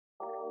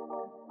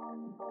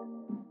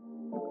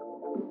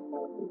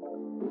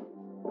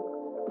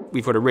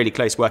We've got a really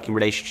close working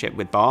relationship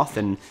with Bath,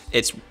 and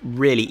it's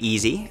really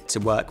easy to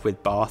work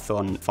with Bath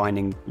on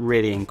finding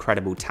really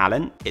incredible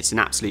talent. It's an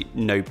absolute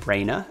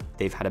no-brainer.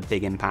 They've had a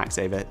big impact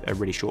over a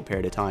really short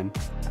period of time.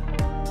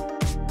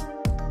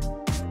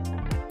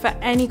 For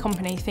any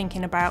company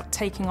thinking about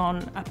taking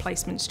on a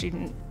placement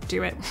student,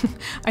 do it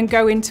and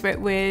go into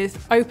it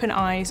with open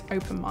eyes,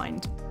 open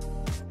mind.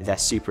 They're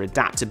super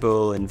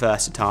adaptable and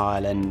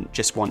versatile and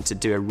just want to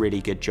do a really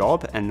good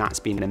job, and that's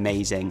been an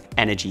amazing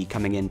energy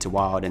coming into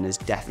Wild and has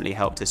definitely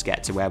helped us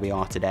get to where we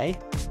are today.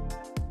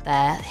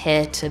 They're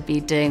here to be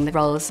doing the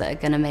roles that are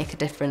going to make a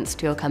difference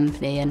to your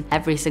company, and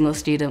every single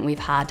student we've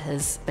had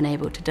has been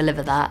able to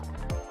deliver that.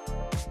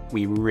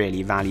 We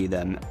really value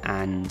them,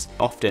 and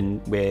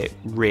often we're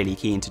really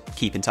keen to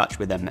keep in touch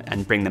with them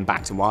and bring them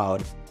back to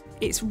Wild.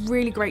 It's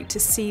really great to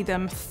see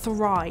them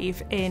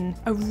thrive in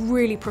a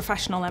really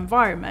professional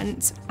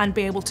environment and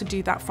be able to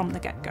do that from the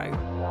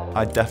get-go.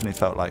 I definitely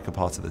felt like a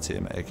part of the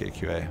team at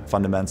AKQA.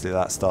 Fundamentally,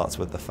 that starts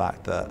with the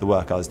fact that the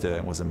work I was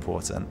doing was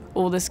important.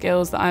 All the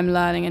skills that I'm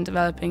learning and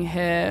developing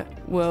here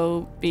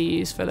will be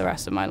used for the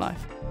rest of my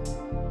life.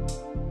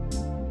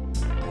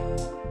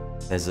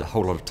 There's a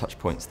whole lot of touch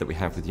points that we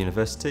have with the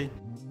university,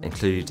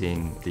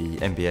 including the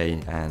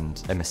MBA and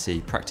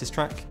MSc practice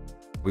track.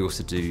 We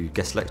also do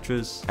guest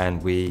lectures, and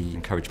we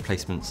encourage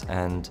placements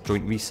and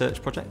joint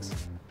research projects.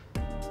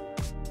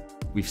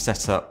 We've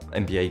set up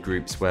MBA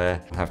groups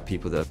where we have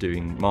people that are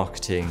doing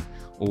marketing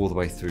all the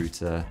way through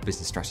to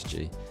business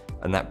strategy,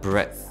 and that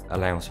breadth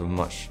allows for a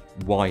much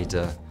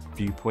wider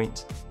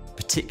viewpoint,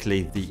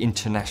 particularly the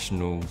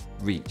international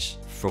reach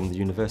from the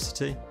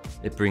university.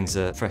 It brings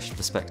a fresh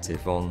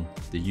perspective on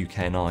the UK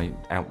and I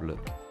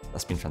outlook.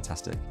 That's been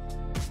fantastic.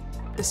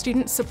 The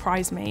students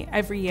surprise me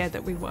every year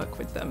that we work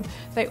with them.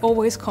 They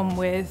always come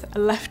with a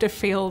left of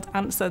field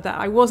answer that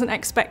I wasn't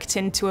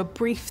expecting to a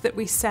brief that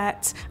we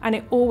set, and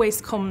it always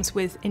comes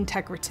with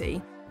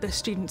integrity. The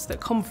students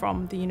that come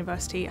from the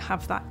university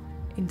have that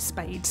in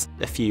spades.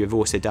 A few have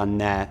also done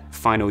their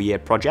final year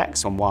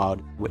projects on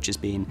Wild, which has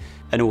been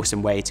an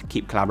awesome way to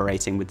keep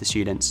collaborating with the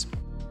students.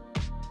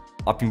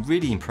 I've been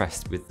really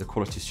impressed with the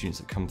quality of students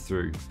that come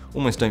through.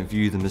 Almost don't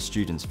view them as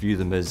students, view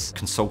them as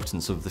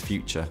consultants of the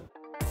future.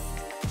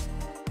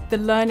 The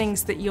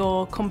learnings that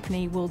your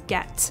company will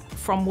get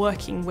from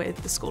working with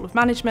the School of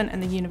Management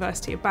and the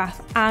University of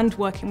Bath and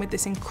working with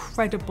this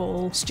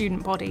incredible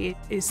student body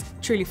is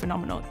truly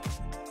phenomenal.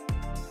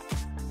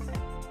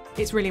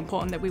 It's really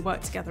important that we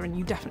work together, and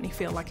you definitely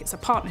feel like it's a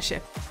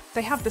partnership.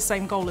 They have the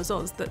same goal as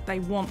us, that they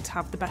want to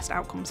have the best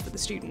outcomes for the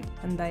student,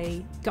 and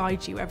they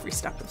guide you every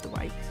step of the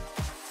way.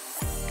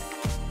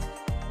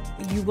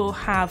 You will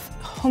have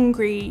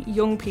hungry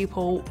young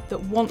people that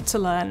want to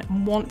learn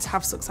and want to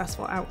have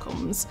successful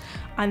outcomes,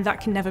 and that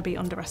can never be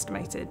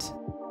underestimated.